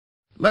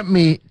let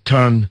me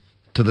turn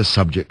to the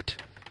subject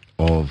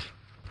of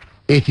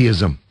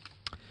atheism.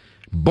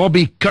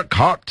 Bobby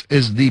Kirkhart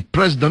is the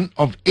president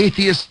of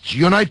Atheists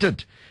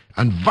United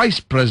and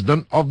vice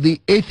president of the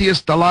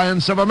Atheist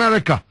Alliance of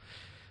America.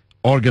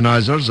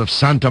 Organizers of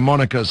Santa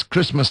Monica's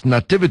Christmas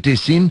nativity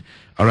scene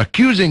are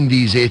accusing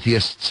these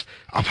atheists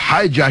of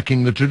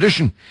hijacking the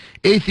tradition.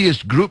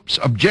 Atheist groups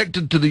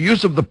objected to the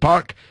use of the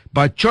park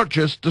by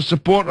churches to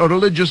support a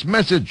religious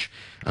message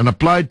and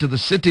applied to the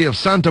city of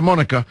Santa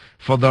Monica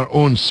for their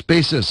own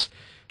spaces.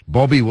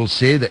 Bobby will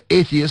say that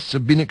atheists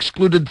have been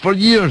excluded for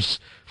years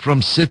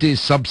from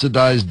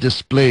city-subsidized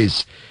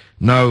displays.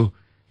 Now,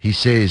 he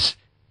says,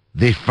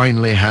 they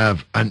finally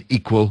have an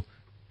equal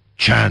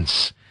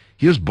chance.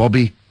 Here's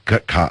Bobby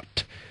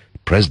Kirkhart,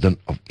 president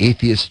of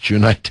Atheists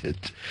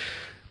United.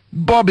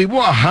 Bobby,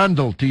 what a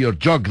handle to your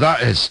jug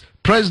that is.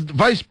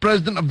 Vice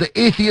president of the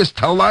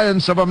Atheist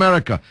Alliance of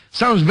America.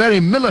 Sounds very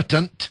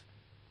militant.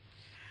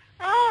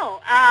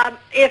 Oh,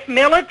 if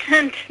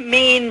militant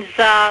means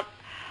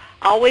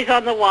always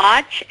on the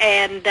watch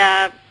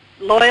and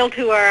loyal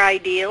to our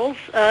ideals,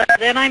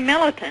 then I'm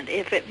militant.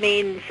 If it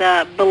means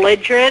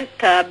belligerent,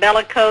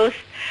 bellicose,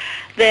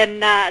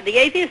 then the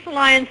Atheist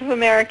Alliance of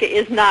America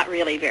is not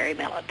really very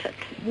militant.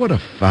 What a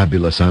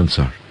fabulous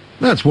answer.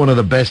 That's one of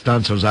the best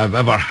answers I've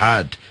ever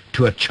had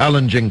to a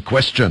challenging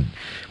question.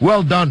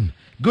 Well done.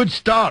 Good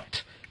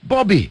start.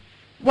 Bobby,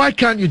 why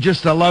can't you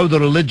just allow the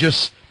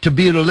religious to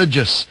be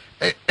religious,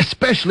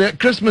 especially at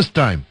Christmas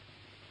time?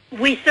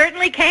 We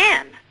certainly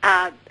can.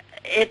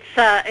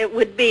 It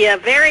would be a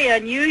very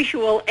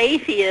unusual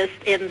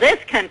atheist in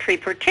this country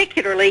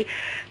particularly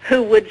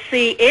who would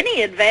see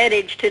any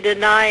advantage to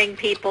denying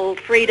people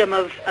freedom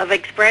of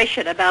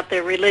expression about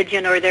their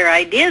religion or their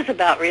ideas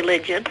about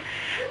religion,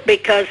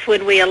 because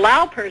when we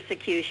allow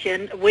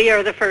persecution, we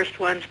are the first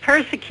ones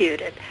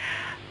persecuted.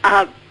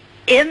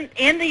 In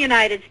the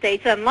United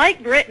States,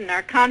 unlike Britain,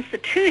 our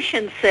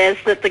Constitution says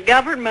that the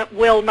government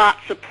will not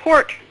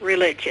support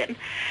religion,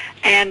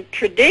 and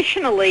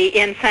traditionally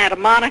in Santa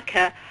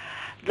Monica,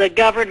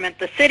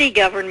 the city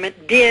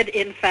government did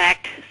in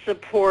fact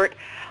support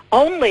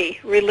only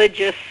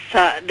religious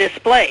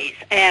displays,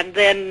 and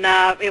then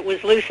it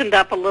was loosened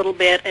up a little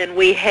bit, and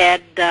we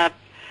had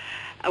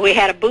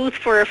a booth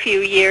for a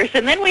few years,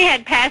 and then we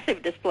had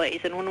passive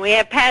displays. And when we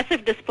have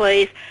passive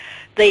displays,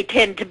 they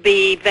tend to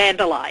be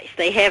vandalized.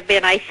 They have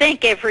been, I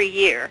think, every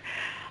year.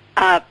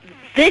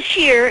 This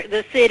year,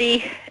 the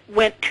city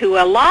went to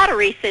a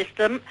lottery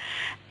system,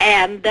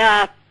 and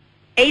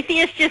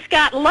atheists just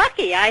got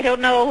lucky. I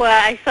don't know.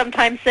 I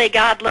sometimes say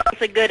God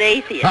loves a good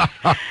atheist,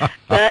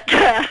 but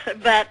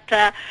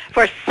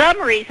for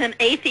some reason,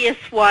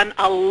 atheists won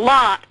a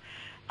lot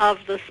of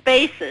the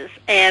spaces,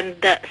 and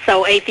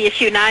so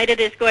Atheists United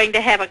is going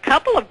to have a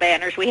couple of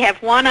banners. We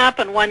have one up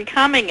and one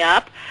coming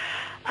up,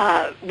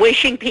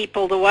 wishing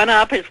people. The one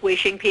up is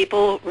wishing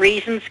people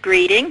reasons,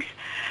 greetings.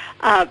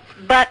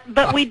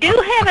 But we do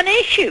have an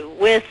issue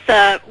with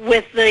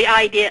the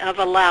idea of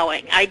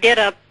allowing. I did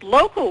a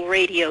local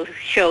radio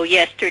show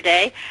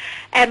yesterday,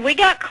 and we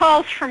got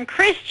calls from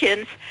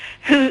Christians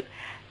who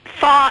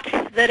thought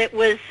that it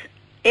was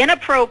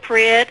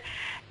inappropriate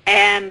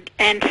and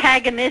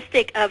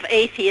antagonistic of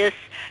atheists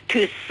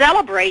to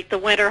celebrate the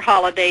winter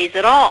holidays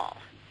at all.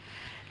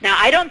 Now,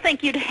 I don't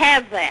think you'd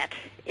have that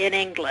in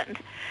England.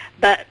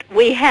 But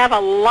we have a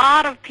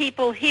lot of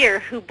people here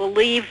who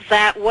believe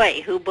that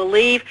way, who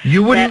believe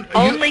that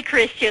only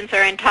Christians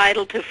are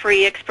entitled to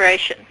free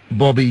expression.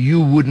 Bobby, you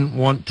wouldn't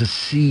want to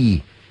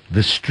see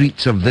the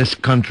streets of this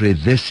country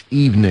this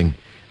evening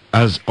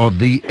or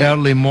the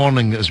early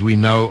morning as we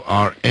now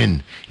are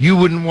in. You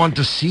wouldn't want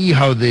to see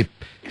how they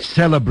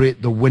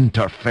celebrate the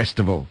winter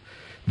festival.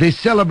 They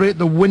celebrate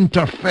the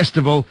winter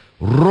festival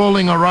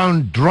rolling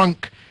around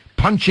drunk,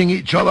 punching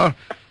each other,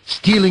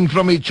 stealing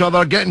from each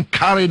other, getting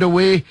carried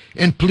away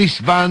in police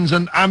vans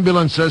and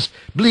ambulances.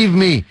 Believe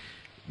me,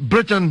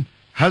 Britain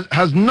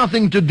has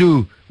nothing to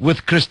do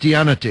with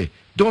Christianity.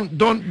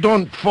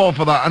 Don't fall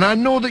for that. And I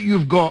know that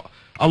you've got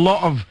a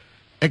lot of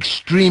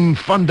extreme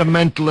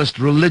fundamentalist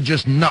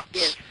religious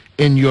nuts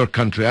in your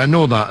country. I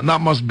know that, and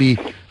that must be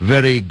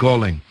very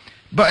galling.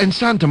 But in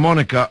Santa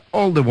Monica,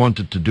 all they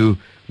wanted to do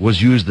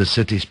was use the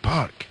city's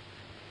park.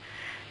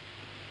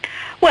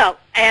 Well,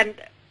 and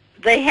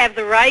they have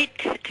the right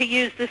to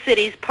use the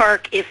city's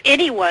park if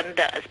anyone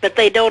does, but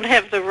they don't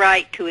have the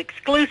right to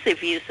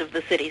exclusive use of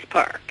the city's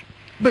park.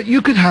 But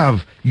you could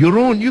have your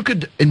own, you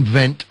could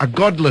invent a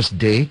godless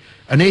day,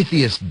 an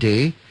atheist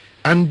day,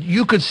 and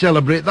you could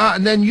celebrate that,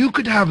 and then you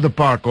could have the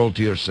park all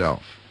to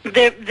yourself.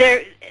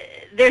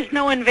 There's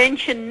no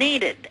invention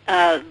needed.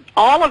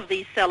 All of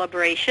these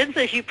celebrations,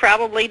 as you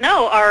probably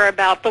know, are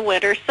about the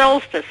winter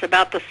solstice,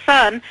 about the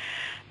sun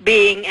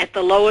being at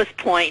the lowest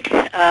point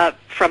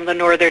from the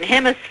northern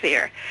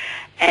hemisphere.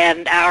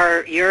 And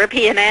our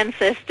European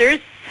ancestors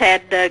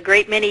had a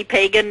great many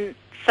pagan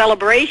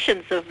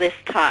celebrations of this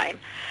time.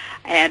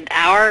 And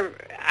our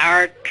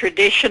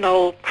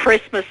traditional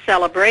Christmas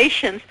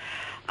celebrations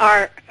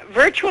are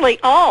virtually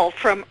all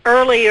from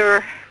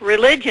earlier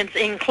religions,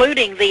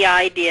 including the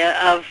idea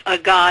of a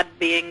God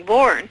being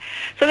born.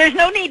 So there's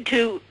no need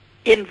to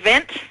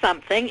invent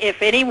something.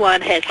 If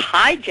anyone has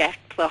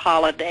hijacked the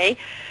holiday,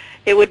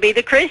 it would be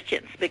the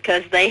Christians,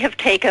 because they have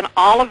taken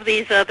all of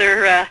these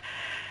other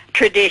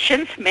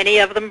traditions, many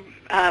of them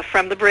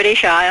from the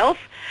British Isles,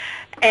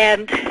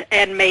 and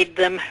made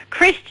them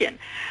Christian.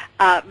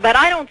 But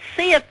I don't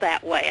see it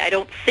that way. I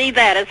don't see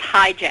that as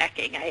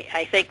hijacking.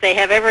 I think they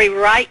have every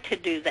right to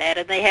do that,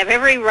 and they have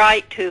every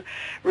right to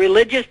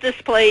religious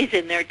displays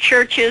in their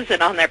churches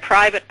and on their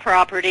private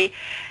property.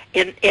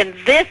 In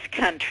this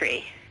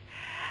country,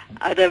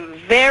 the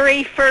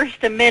very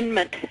first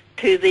amendment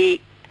to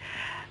the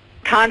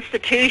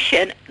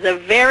Constitution, the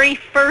very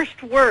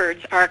first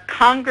words are,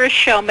 "Congress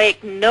shall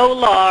make no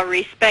law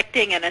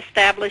respecting an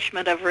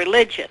establishment of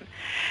religion."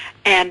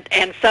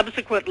 And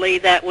subsequently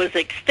that was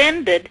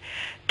extended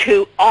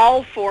to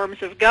all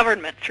forms of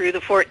government through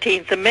the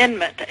 14th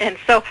Amendment. And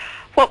so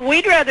what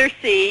we'd rather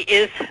see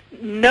is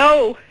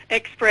no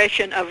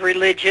expression of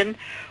religion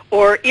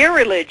or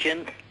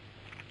irreligion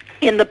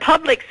in the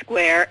public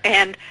square,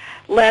 and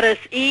let us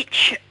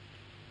each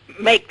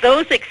make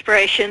those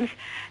expressions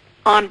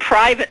on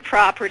private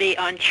property,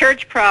 on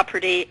church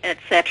property,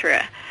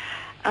 etc.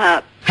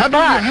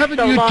 Haven't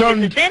so you long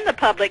turned... as it's in the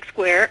public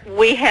square,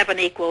 we have an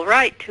equal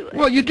right to it.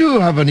 Well, you do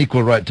have an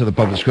equal right to the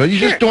public square. You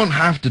Sure. just don't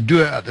have to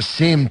do it at the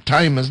same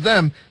time as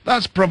them.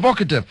 That's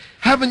provocative.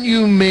 Haven't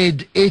you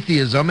made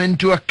atheism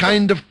into a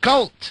kind of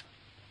cult?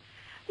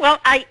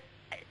 Well, I'd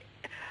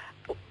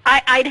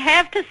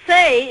have to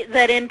say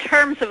that in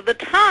terms of the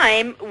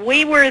time,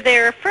 we were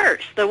there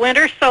first. The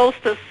winter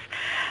solstice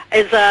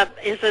is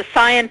a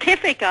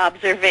scientific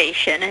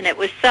observation, and it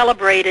was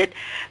celebrated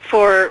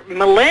for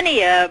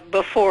millennia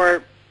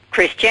before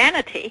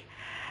Christianity.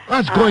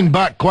 That's going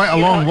back quite a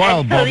long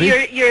while, and so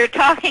Bobby. you're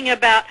talking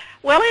about,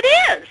 well, it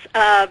is.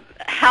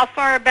 How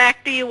far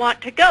back do you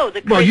want to go?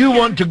 Well, you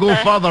want to go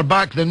farther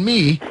back than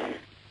me.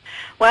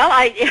 Well,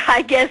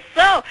 I guess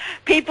so.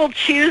 People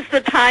choose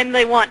the time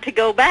they want to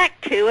go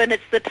back to, and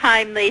it's the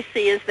time they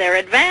see as their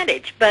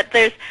advantage. But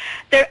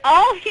they're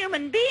all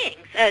human beings.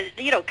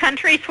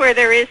 Countries where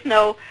there is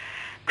no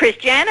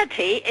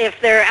Christianity, if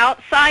they're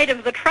outside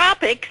of the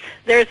tropics,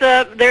 there's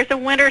a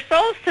winter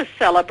solstice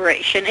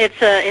celebration.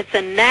 It's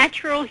a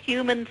natural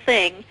human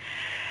thing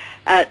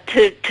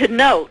to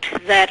note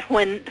that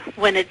when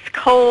it's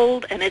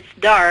cold and it's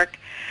dark,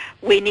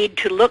 we need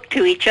to look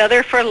to each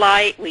other for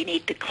light. We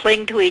need to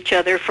cling to each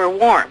other for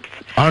warmth.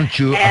 Aren't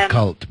you a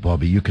cult,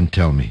 Bobby? You can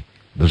tell me.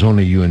 There's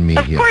only you and me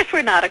here. Of course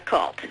we're not a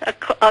cult.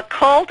 A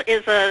cult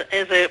is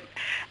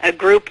a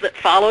group that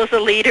follows a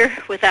leader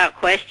without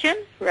question,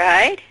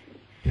 right?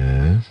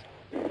 Yes.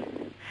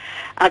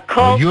 A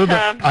cult...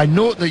 I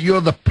note that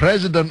you're the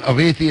president of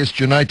Atheist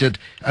United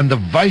and the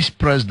vice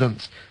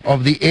president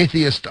of the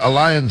Atheist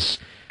Alliance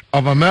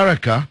of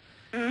America.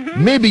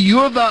 Mm-hmm. Maybe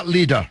you're that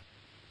leader.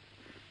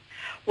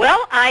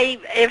 Well,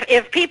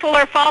 if people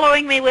are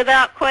following me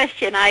without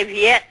question, I've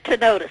yet to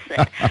notice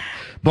it.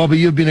 Bobby,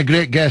 you've been a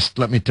great guest,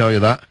 let me tell you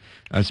that.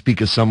 I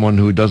speak as someone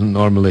who doesn't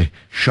normally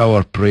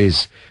shower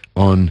praise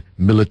on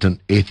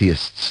militant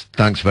atheists.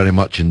 Thanks very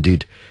much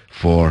indeed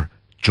for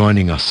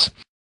joining us.